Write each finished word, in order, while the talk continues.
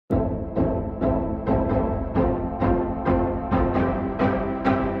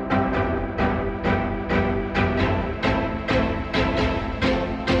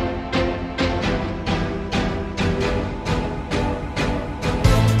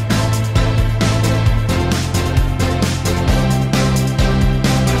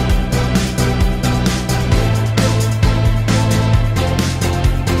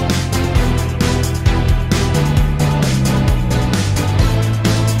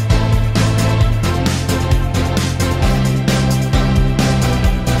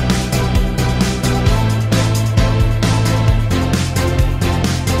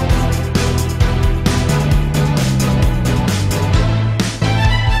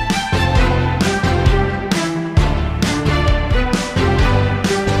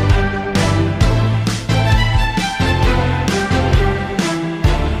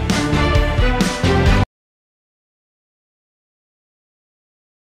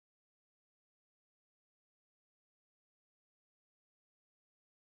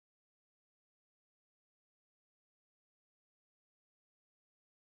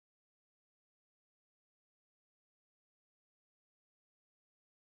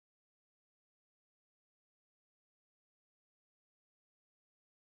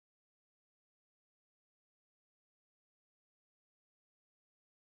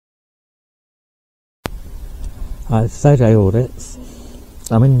It's AJ Audits.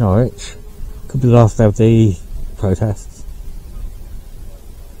 I'm in Norwich. Could be the last day of the protests.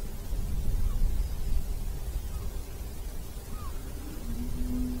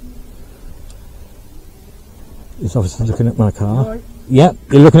 He's obviously looking at my car. Right. Yep,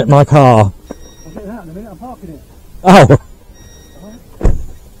 you're looking at my car. I'm getting out in a minute, I'm parking it. Oh!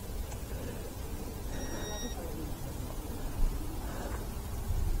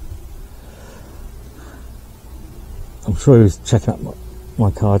 I'm sure he was checking up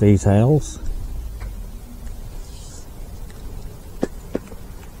my car details.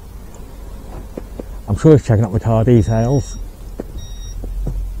 I'm sure he's checking up my car details.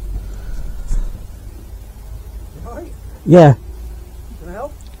 Right? Yeah. Can I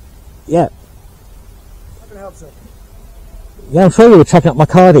help? Yeah. How can I help, sir? Yeah, I'm sure you were checking up my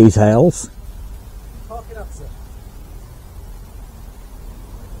car details. Parking up, sir.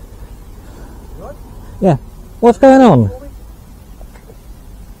 Right? Yeah. What's going on? For me?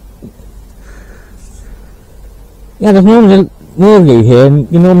 Yeah, there's normally more of you here,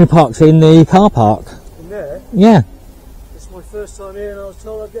 and you normally parks in the car park. In there? Yeah. It's my first time here and I was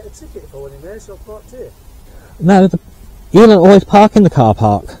told I'd get a ticket if I went in there, so I parked here. No, you don't always park in the car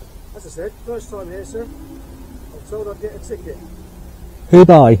park. As I said, first time here, sir. I was told I'd get a ticket. Who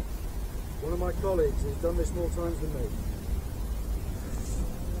by? One of my colleagues who's done this more times than me.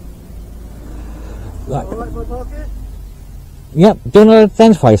 Right. Alright if I park here? Yep. Do you want to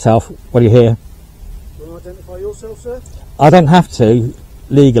identify yourself while you're here? Do you want to identify yourself, sir? I don't have to,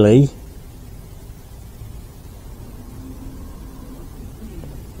 legally.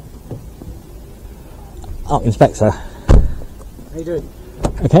 Oh, Inspector. How you doing?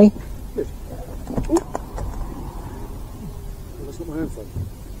 Okay. Good. Ooh. Well, that's not my own phone.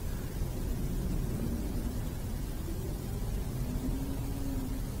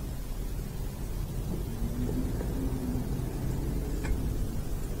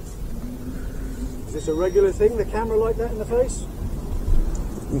 Is this a regular thing, the camera like that in the face?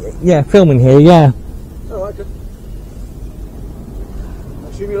 Yeah, filming here, yeah. Alright, good. I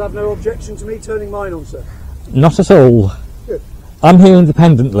assume you'll have no objection to me turning mine on, sir? Not at all. Good. I'm here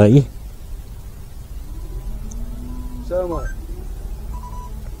independently. So am I.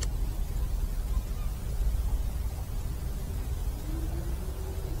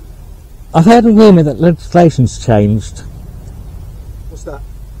 I've heard a rumour that legislation's changed. What's that?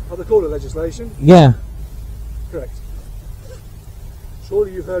 Oh, they call it legislation? Yeah. Correct.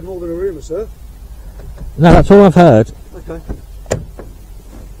 Surely you've heard more than a rumour, sir? No, that's all I've heard. Okay.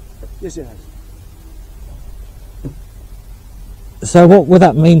 Yes, it has. So what would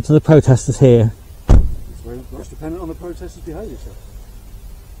that mean to the protesters here? It's very much dependent on the protesters' behaviour, sir.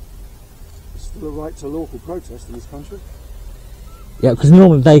 It's still a right to lawful protest in this country. Yeah, because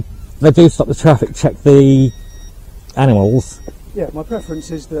normally they do stop the traffic, check the animals. Yeah, my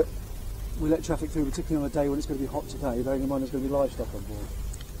preference is that we let traffic through, particularly on a day when it's going to be hot today, bearing in mind there's going to be livestock on board.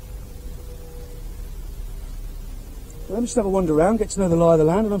 Well, let me just have a wander around, get to know the lie of the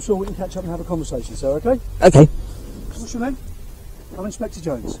land, and I'm sure we can catch up and have a conversation, sir, okay? Okay. What's your name? I'm Inspector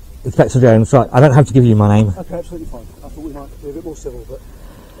Jones. Inspector Jones, right, I don't have to give you my name. Okay, absolutely fine. I thought we might be a bit more civil, but...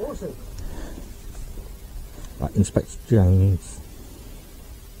 Awesome. Right, Inspector Jones.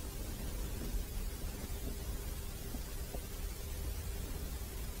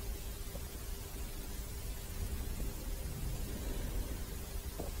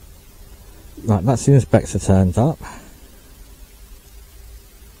 Right, that's the inspector turned up.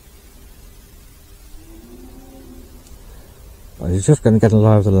 Well, he's just going to get a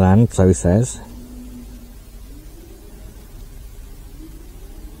lie of the land, so he says.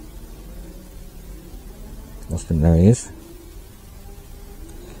 Austin, there he is. I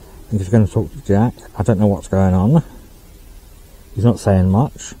think he's going to talk to Jack. I don't know what's going on. He's not saying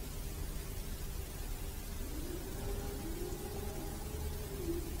much.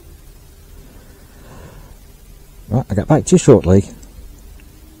 Right, I'll get back to you shortly.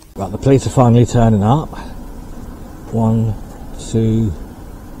 Right, the police are finally turning up. 1, 2...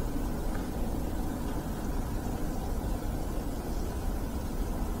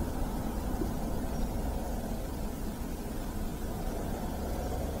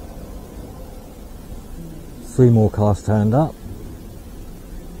 Three more cars turned up.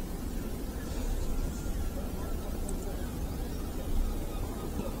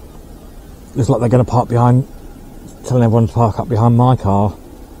 Looks like they're going to park behind, telling everyone to park up behind my car.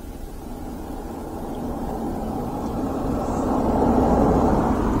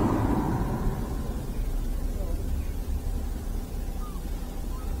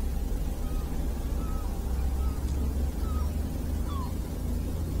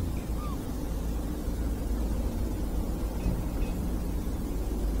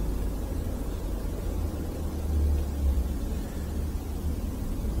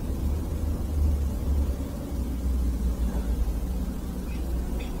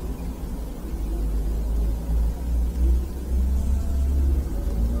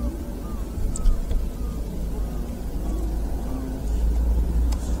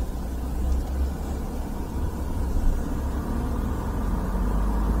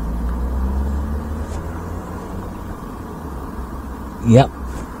 Yep.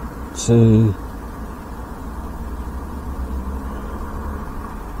 2.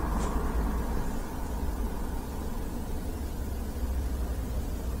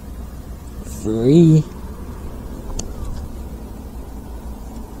 3.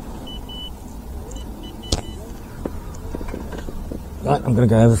 Right, I'm going to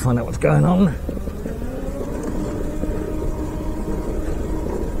go over and find out what's going on.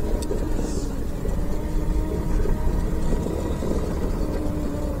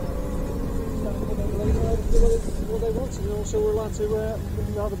 So we're allowed to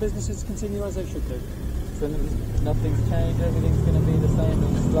allow the businesses to continue as they should do. So nothing's changed, everything's going to be the same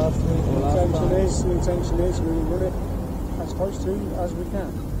as last week or last time? The intention is we will run it as close to as we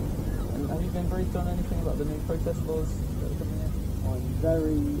can. And have you been briefed on anything about the new protest laws that are coming in? I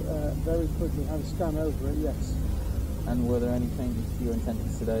very quickly had a scan over it, yes. And were there any changes to your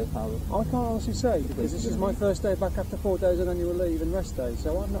intentions today of how... I can't honestly say, because this is my first day back after 4 days on annual leave and rest day,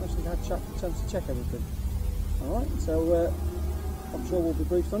 so I've not actually had a chance to check everything. Alright, so I'm sure we'll be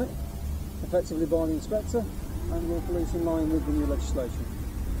briefed on it, effectively by the inspector, and we'll police in line with the new legislation.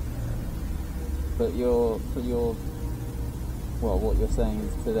 But what you're saying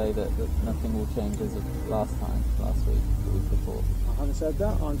is today that nothing will change as of last week, the week before? I haven't said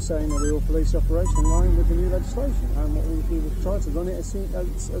that. I'm saying that we will police operation in line with the new legislation, and we will try to run it as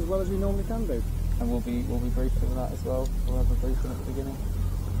well as we normally can do. And we'll be briefed on that as well. We'll have a briefing at the beginning.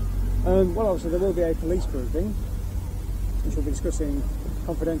 Well, obviously there will be a police briefing, which will be discussing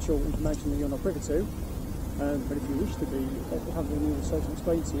confidential information that you're not privy to. But if you wish to have the new legislation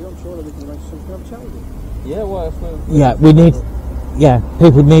explained to you, I'm sure that we can arrange something to have a chat with you. Yeah, well, if we're... Yeah, we need... Yeah,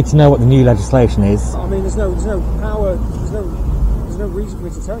 people need to know what the new legislation is. I mean, there's no power, there's no reason for me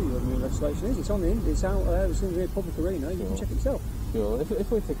to tell you what the new legislation is. It's on it's out there, it's in the public arena, you can check it yourself. Sure. If we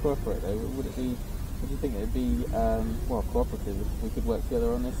were to cooperate though, would you think it would be cooperative if we could work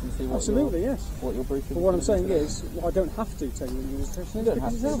together on this and see what Absolutely, yes. What your briefing But what I'm saying is, I don't have to tell you what the new legislation is. You don't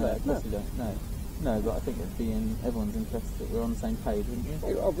have to, of course you don't. No, but I think it'd be in everyone's interest that we're on the same page, wouldn't you?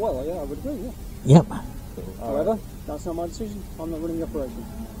 Well, yeah, I would agree, yeah. Yep. However, that's not my decision. I'm not running the operation.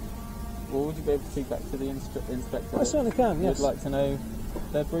 Well, would you be able to speak back to the inspector? I certainly can, yes. You'd like to know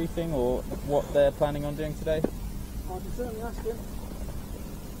their briefing or what they're planning on doing today? I can certainly ask him.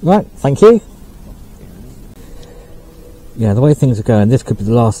 Right, thank you. Yeah, the way things are going, this could be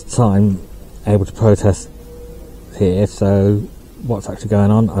the last time able to protest here, so what's actually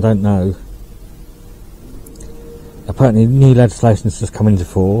going on, I don't know. Apparently new legislation has just come into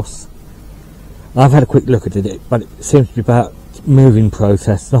force. I've had a quick look at it, but it seems to be about moving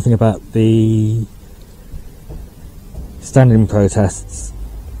protests, nothing about the standing protests.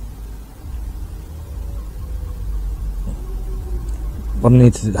 But I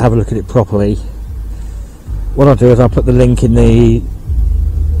need to have a look at it properly. What I'll do is I'll put the link in the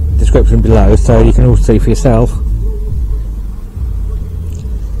description below so you can all see for yourself.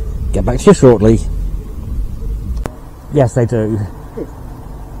 Get back to you shortly. Yes, they do.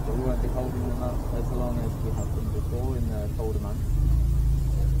 But we won't be holding them up as long as we have them before in the colder months.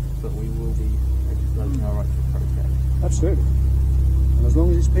 But we will be exercising our right to protest. Absolutely. And as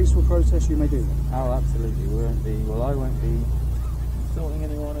long as it's peaceful protest, you may do that. Oh, absolutely. We won't be. Well, I won't be insulting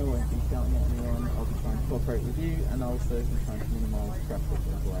anyone. I won't be shouting at anyone. I'll be trying to cooperate with you, and also be trying to minimise traffic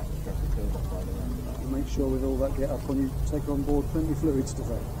as well. Traffic build up by the roundabout. Make sure with all that get up when you take on board plenty of fluids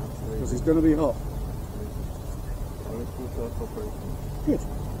today. Absolutely. Because it's going to be hot. I look forward to our cooperation. Good.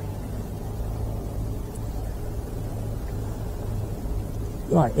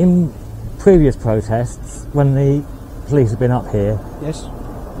 Right, in previous protests, when the police have been up here, Yes.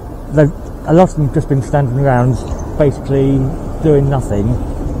 a lot of them have just been standing around, basically doing nothing.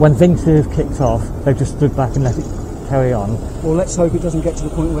 When things have kicked off, they've just stood back and let it carry on. Well, let's hope it doesn't get to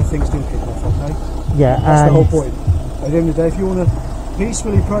the point where things do kick off, okay? Yeah, That's the whole point. At the end of the day, if you want to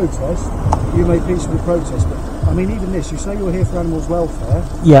peacefully protest, you may peacefully protest. But, I mean, even this, you say you're here for animals' welfare,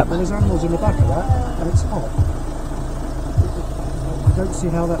 Yep. well, there's animals in the back of that, and it's hot. I don't see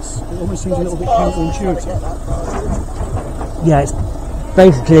how it almost seems a little bit counterintuitive. Yeah, it's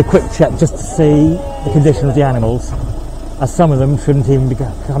basically a quick check just to see the condition of the animals, as some of them shouldn't even be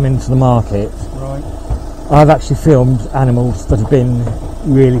coming to the market. Right. I've actually filmed animals that have been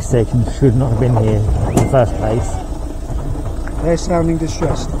really sick and should not have been here in the first place. They're sounding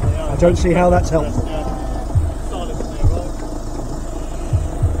distressed. I don't see how that's helpful.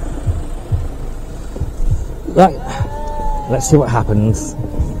 Right, let's see what happens.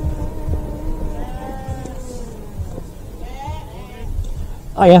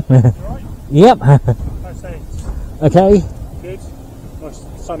 Oh yeah. Yep. Okay. Good. Nice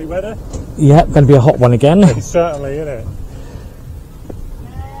sunny weather. Yep, going to be a hot one again. Certainly, isn't it?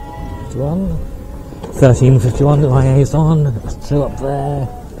 1351. 1351 liaison, still up there.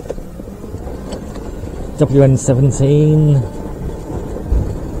 WN17.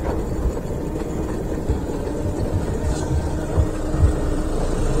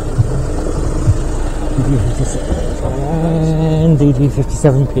 And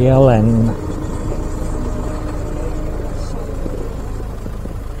DD57 PLN.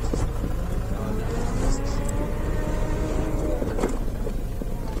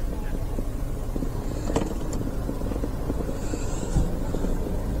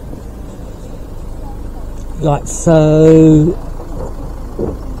 Right, so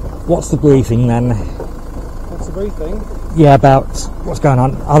what's the briefing then? What's the briefing? Yeah, about what's going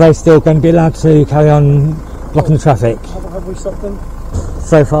on. Are they still going to be allowed to carry on blocking the traffic? Have we stopped them?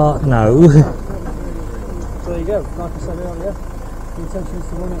 So far, no. So there you go. Like I said earlier, the intention is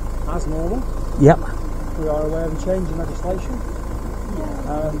to run it as normal. Yep. We are aware of the change in legislation.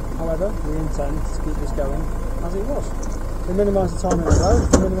 However, we intend to keep this going as it was. To minimise the time in the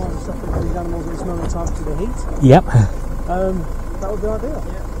road, to minimise the suffering of these animals at this moment in time to the heat. Yep. That would be ideal.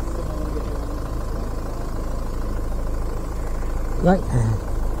 Right.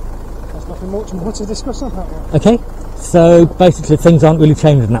 There's nothing much more to discuss on that one. Okay. So basically, things aren't really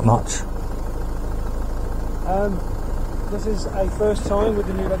changing that much. This is a first time with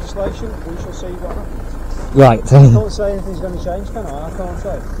the new legislation. We shall see what happens. Right. I can't say anything's going to change, can I? I can't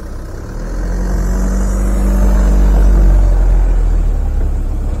say.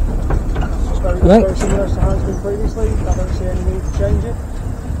 Very similar to how it's been previously. I don't see any need to change it.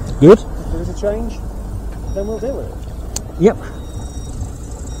 Good. If there is a change, then we'll deal with it. Yep.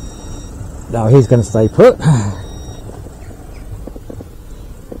 Now he's going to stay put.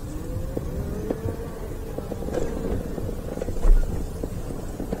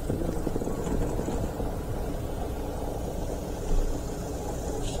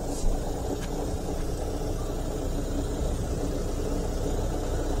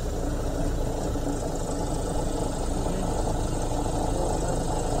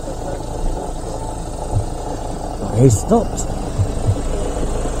 He stopped.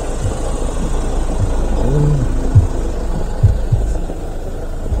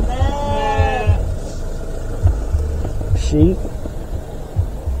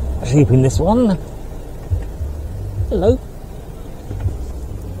 Sheep in this one. Hello.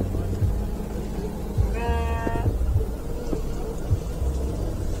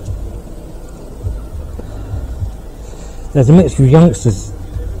 There's a mixture of youngsters.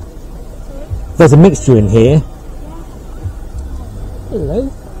 There's a mixture in here.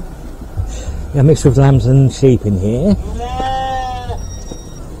 Hello. Yeah, a mixture of lambs and sheep in here.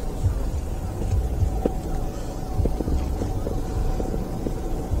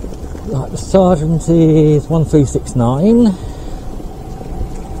 Right, the sergeant is 1369.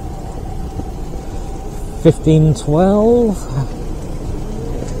 1512.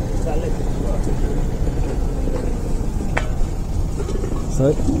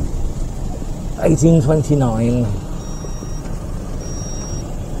 So 1829.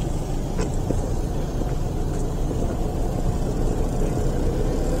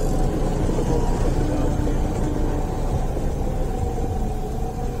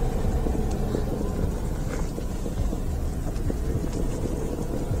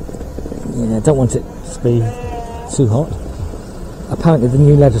 Yeah, I don't want it to be too hot. Apparently the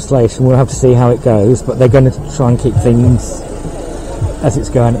new legislation, we'll have to see how it goes, but they're going to try and keep things as it's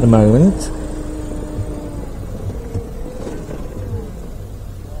going at the moment.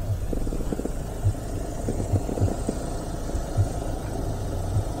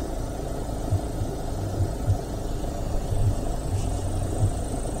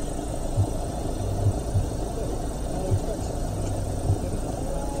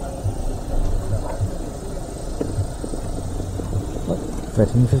 What?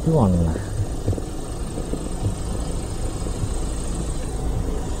 1351.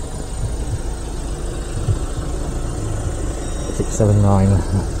 679.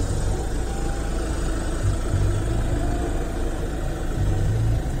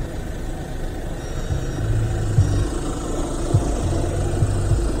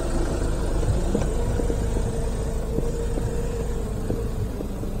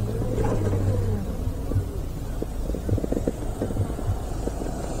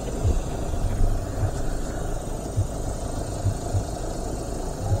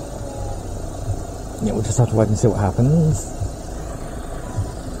 Yeah, we'll just have to wait and see what happens.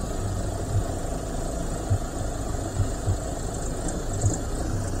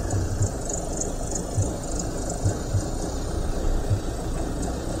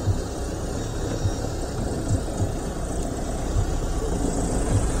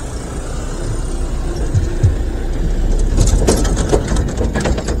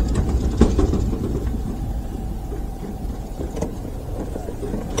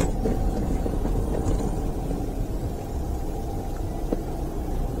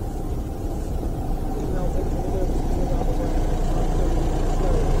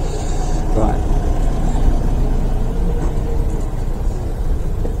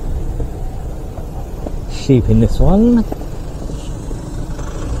 sheep in this one.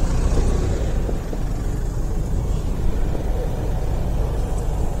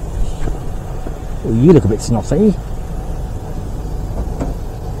 Oh, you look a bit snotty.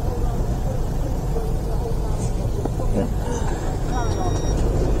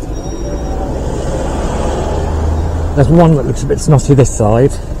 There's one that looks a bit snotty this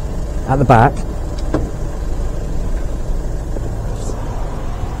side, at the back.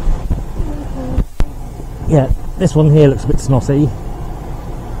 Yeah, this one here looks a bit snotty. That's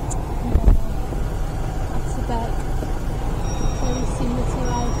a bit very similar to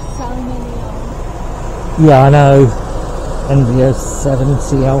like salmonella. Yeah, I know. NVO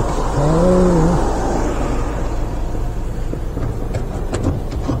 70LK.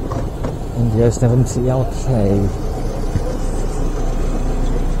 NVO 70LK.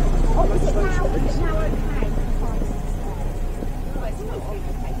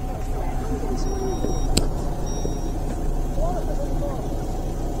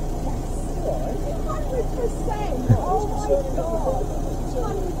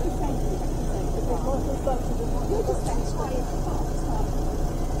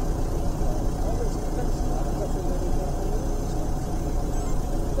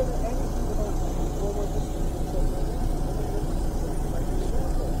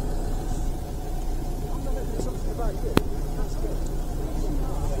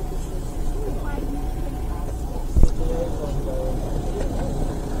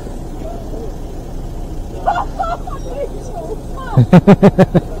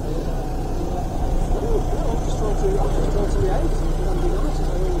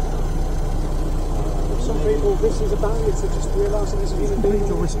 Some people, this is a barrier to just realising this is a human being.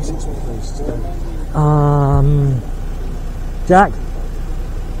 Your risk assessment, please. Jack?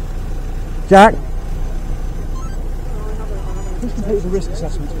 Jack? Who's completed the risk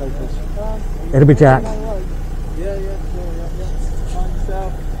assessment, please? It'll be Jack. Yeah. Find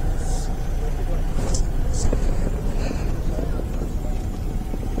yourself.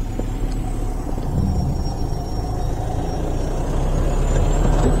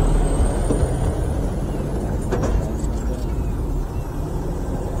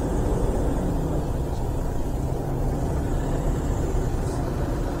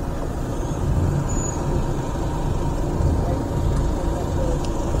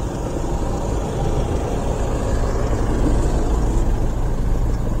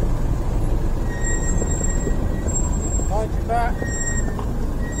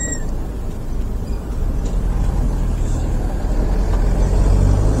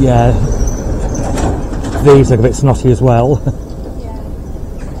 Yeah, these are a bit snotty as well. Yeah,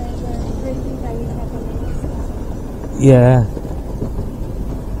 breathing very heavily. Yeah.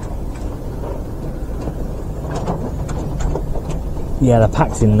 Yeah, they're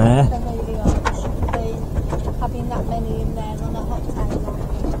packed in there. They really are. They shouldn't be having that many in there on a hot day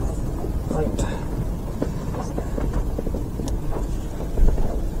like this. Right.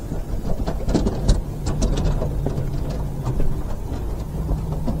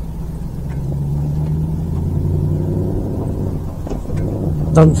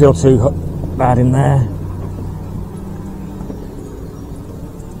 Doesn't feel too bad in there.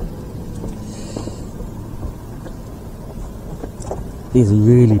 These are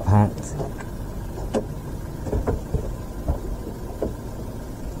really packed.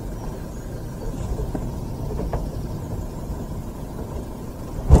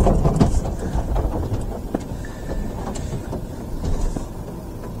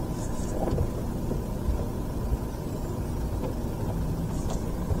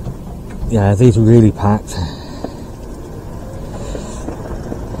 Yeah, these are really packed.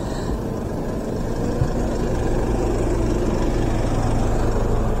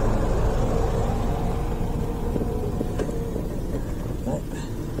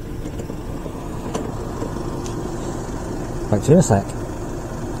 Back to you in a sec.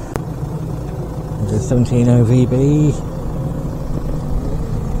 17 OVB.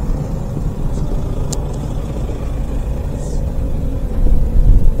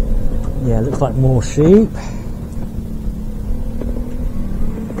 Yeah, looks like more sheep.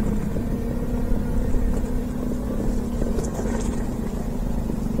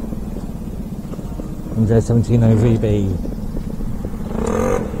 MJ17 OVB.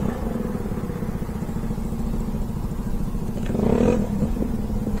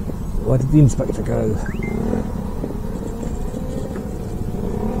 Where did the inspector go?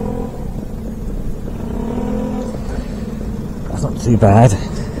 That's not too bad.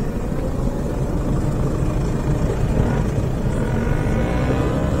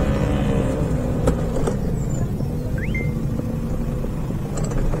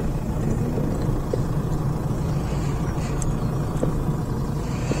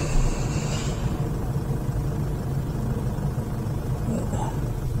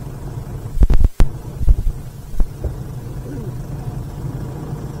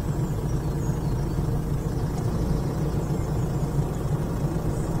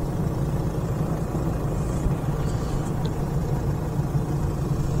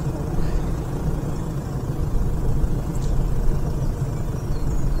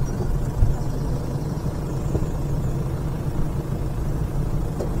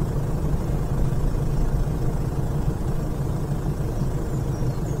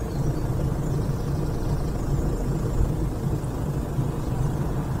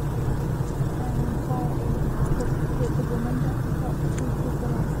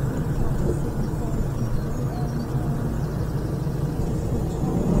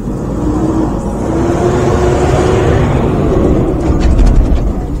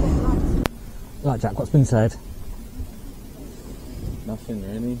 been said? Nothing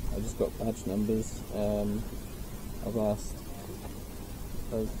really. I just got badge numbers. I've asked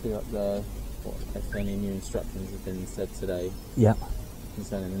those two up there if any new instructions have been said today. Yep.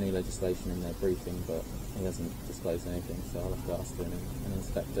 Concerning the new legislation in their briefing, but he hasn't disclosed anything, so I'll have to ask an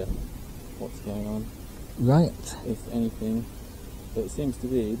inspector what's going on. Right. If anything, but it seems to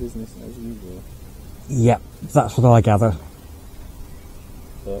be business as usual. Yep, that's what I gather.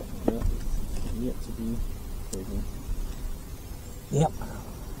 But yeah, it's yet to be proven. Yep.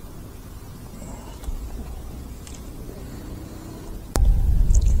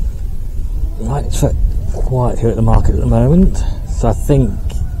 Right, it's quiet here at the market at the moment, so I think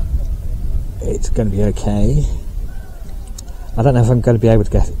it's going to be okay. I don't know if I'm going to be able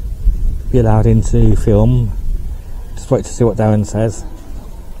to be allowed into film. Just wait to see what Darren says.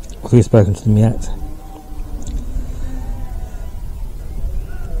 Have you spoken to them yet?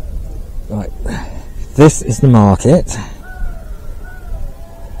 Right, this is the market.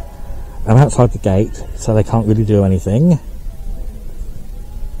 I'm outside the gate, so they can't really do anything.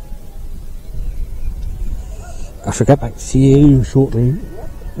 I shall get back to you shortly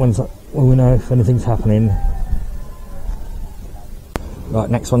when we know if anything's happening. Right,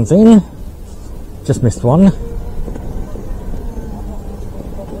 next one's in. Just missed one.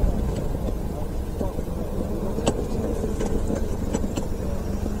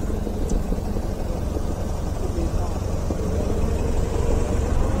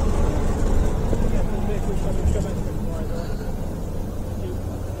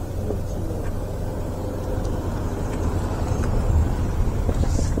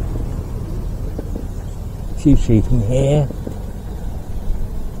 Few sheep in here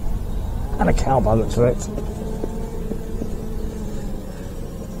and a cow by the looks of it.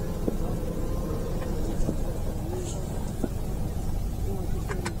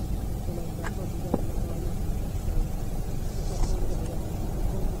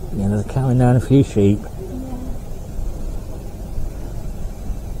 Yeah, there's a cow in there and a few sheep.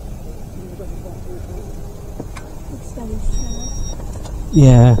 It's very sad.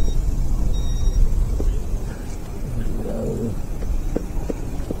 Yeah.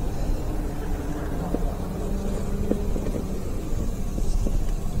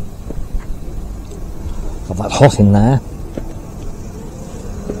 Got that hot in there.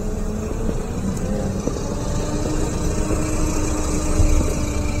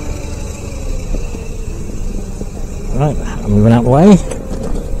 Right, I'm moving out of the way.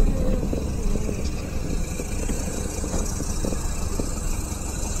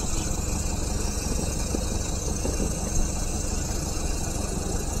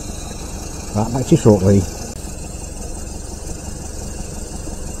 Right, back to you shortly.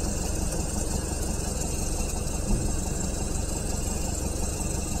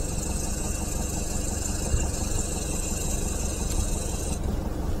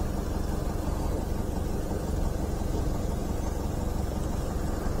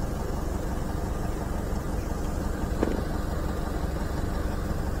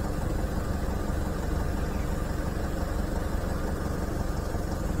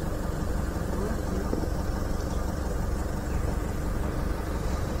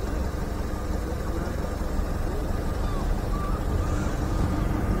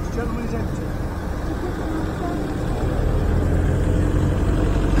 Gentleman is empty.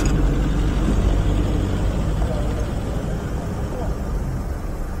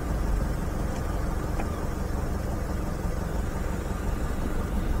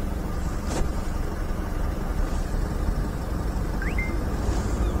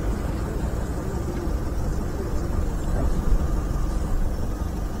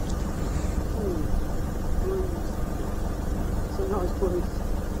 So nice place.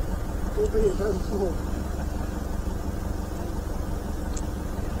 Albeit very small.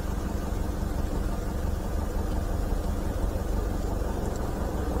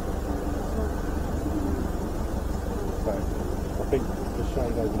 I think the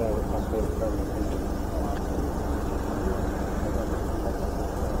shade over there that must be very efficient.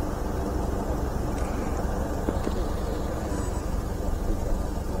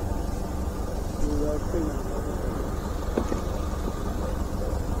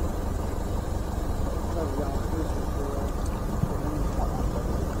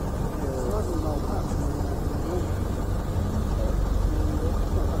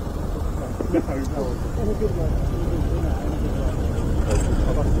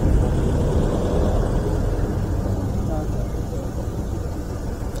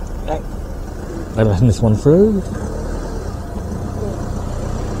 They're letting this one through.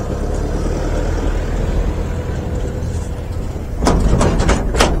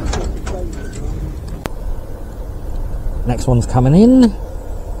 one's coming in.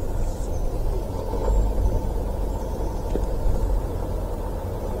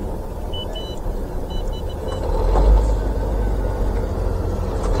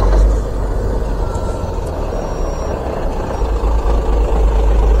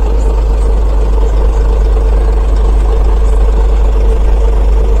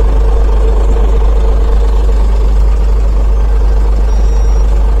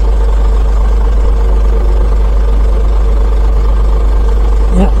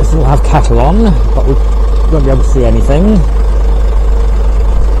 We'll have cattle on, but we won't be able to see anything.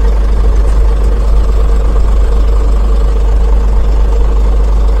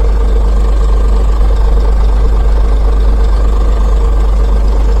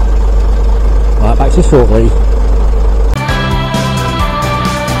 Right, back to you shortly.